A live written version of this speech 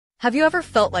Have you ever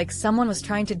felt like someone was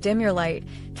trying to dim your light,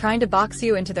 trying to box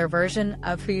you into their version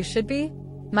of who you should be?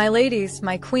 My ladies,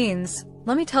 my queens,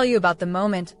 let me tell you about the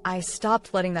moment I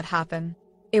stopped letting that happen.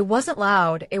 It wasn't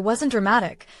loud, it wasn't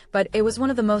dramatic, but it was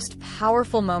one of the most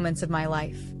powerful moments of my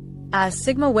life. As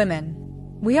Sigma women,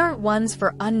 we aren't ones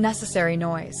for unnecessary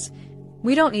noise.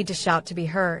 We don't need to shout to be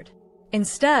heard.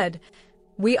 Instead,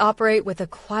 we operate with a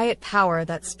quiet power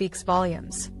that speaks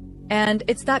volumes. And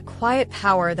it's that quiet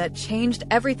power that changed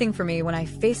everything for me when I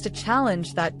faced a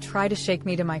challenge that tried to shake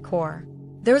me to my core.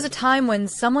 There was a time when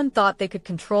someone thought they could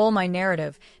control my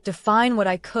narrative, define what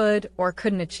I could or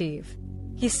couldn't achieve.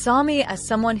 He saw me as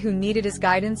someone who needed his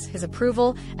guidance, his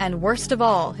approval, and worst of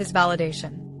all, his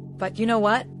validation. But you know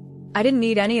what? I didn't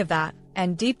need any of that,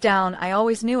 and deep down, I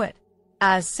always knew it.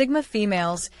 As Sigma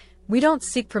females, we don't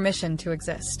seek permission to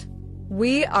exist.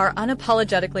 We are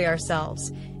unapologetically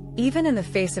ourselves, even in the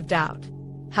face of doubt.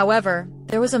 However,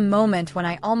 there was a moment when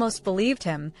I almost believed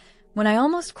him, when I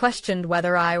almost questioned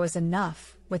whether I was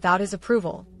enough without his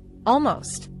approval.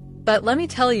 Almost. But let me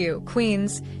tell you,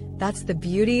 queens, that's the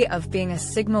beauty of being a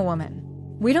Sigma woman.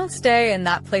 We don't stay in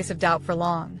that place of doubt for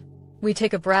long. We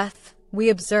take a breath, we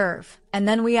observe, and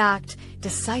then we act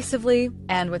decisively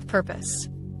and with purpose.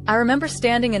 I remember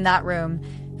standing in that room,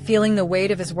 feeling the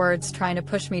weight of his words trying to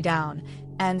push me down,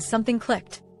 and something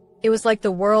clicked. It was like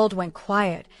the world went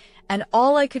quiet, and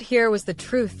all I could hear was the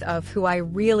truth of who I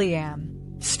really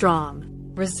am. Strong,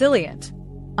 resilient,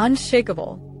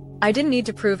 unshakable. I didn't need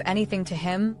to prove anything to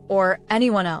him or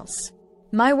anyone else.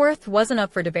 My worth wasn't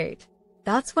up for debate.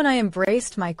 That's when I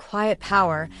embraced my quiet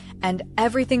power, and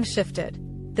everything shifted.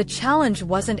 The challenge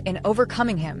wasn't in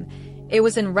overcoming him. It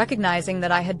was in recognizing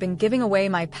that I had been giving away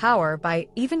my power by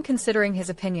even considering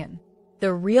his opinion.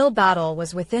 The real battle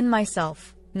was within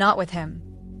myself, not with him.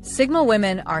 Sigma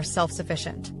women are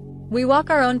self-sufficient. We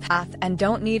walk our own path and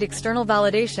don't need external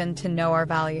validation to know our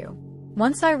value.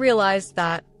 Once I realized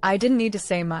that, I didn't need to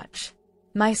say much.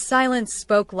 My silence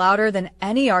spoke louder than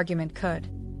any argument could.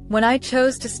 When I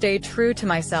chose to stay true to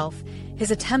myself, his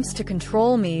attempts to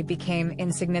control me became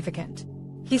insignificant.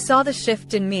 He saw the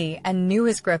shift in me and knew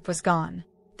his grip was gone.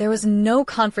 There was no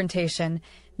confrontation,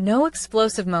 no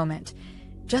explosive moment,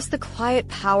 just the quiet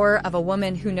power of a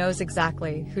woman who knows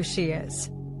exactly who she is.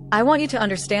 I want you to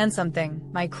understand something,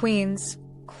 my queens.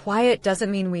 Quiet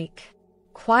doesn't mean weak.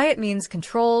 Quiet means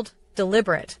controlled,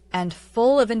 deliberate, and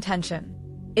full of intention.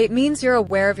 It means you're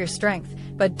aware of your strength,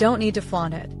 but don't need to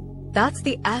flaunt it. That's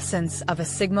the essence of a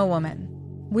Sigma woman.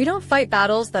 We don't fight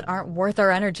battles that aren't worth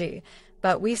our energy,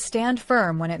 but we stand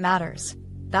firm when it matters.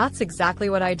 That's exactly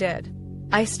what I did.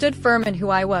 I stood firm in who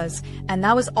I was, and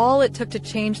that was all it took to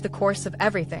change the course of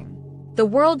everything. The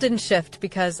world didn't shift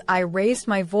because I raised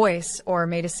my voice or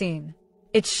made a scene.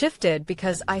 It shifted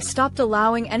because I stopped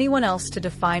allowing anyone else to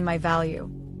define my value.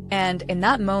 And in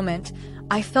that moment,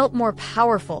 I felt more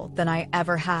powerful than I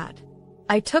ever had.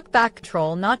 I took back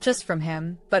control not just from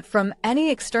him, but from any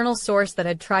external source that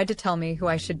had tried to tell me who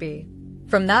I should be.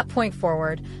 From that point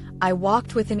forward, I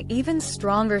walked with an even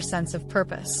stronger sense of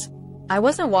purpose. I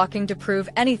wasn't walking to prove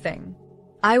anything.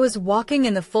 I was walking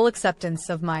in the full acceptance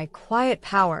of my quiet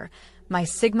power, my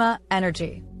Sigma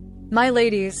energy. My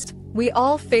ladies, we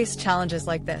all face challenges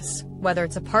like this, whether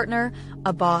it's a partner,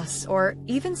 a boss, or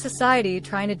even society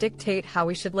trying to dictate how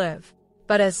we should live.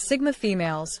 But as Sigma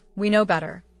females, we know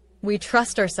better. We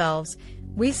trust ourselves,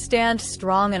 we stand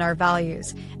strong in our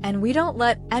values, and we don't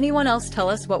let anyone else tell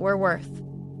us what we're worth.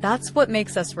 That's what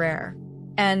makes us rare.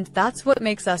 And that's what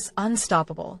makes us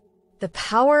unstoppable. The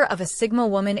power of a Sigma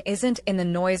woman isn't in the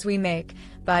noise we make,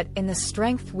 but in the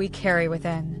strength we carry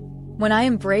within. When I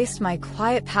embraced my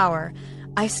quiet power,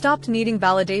 I stopped needing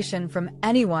validation from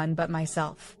anyone but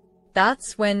myself.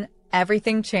 That's when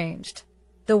everything changed.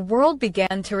 The world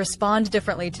began to respond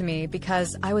differently to me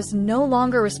because I was no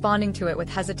longer responding to it with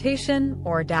hesitation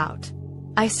or doubt.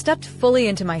 I stepped fully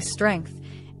into my strength,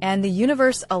 and the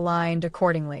universe aligned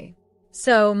accordingly.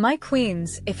 So, my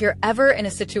queens, if you're ever in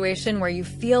a situation where you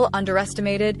feel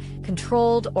underestimated,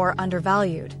 controlled, or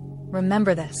undervalued,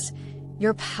 remember this.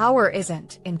 Your power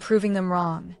isn't in proving them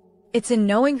wrong. It's in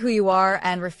knowing who you are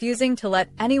and refusing to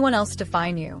let anyone else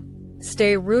define you.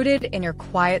 Stay rooted in your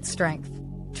quiet strength.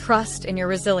 Trust in your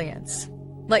resilience.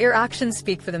 Let your actions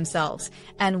speak for themselves,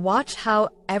 and watch how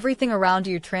everything around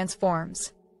you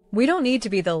transforms. We don't need to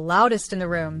be the loudest in the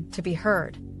room to be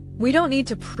heard. We don't need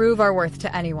to prove our worth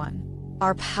to anyone.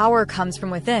 Our power comes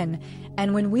from within,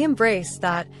 and when we embrace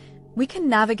that, we can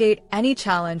navigate any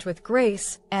challenge with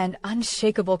grace and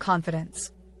unshakable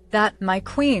confidence. That, my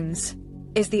queens,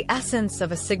 is the essence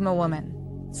of a Sigma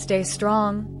woman. Stay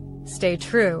strong, stay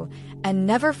true, and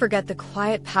never forget the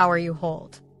quiet power you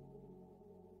hold.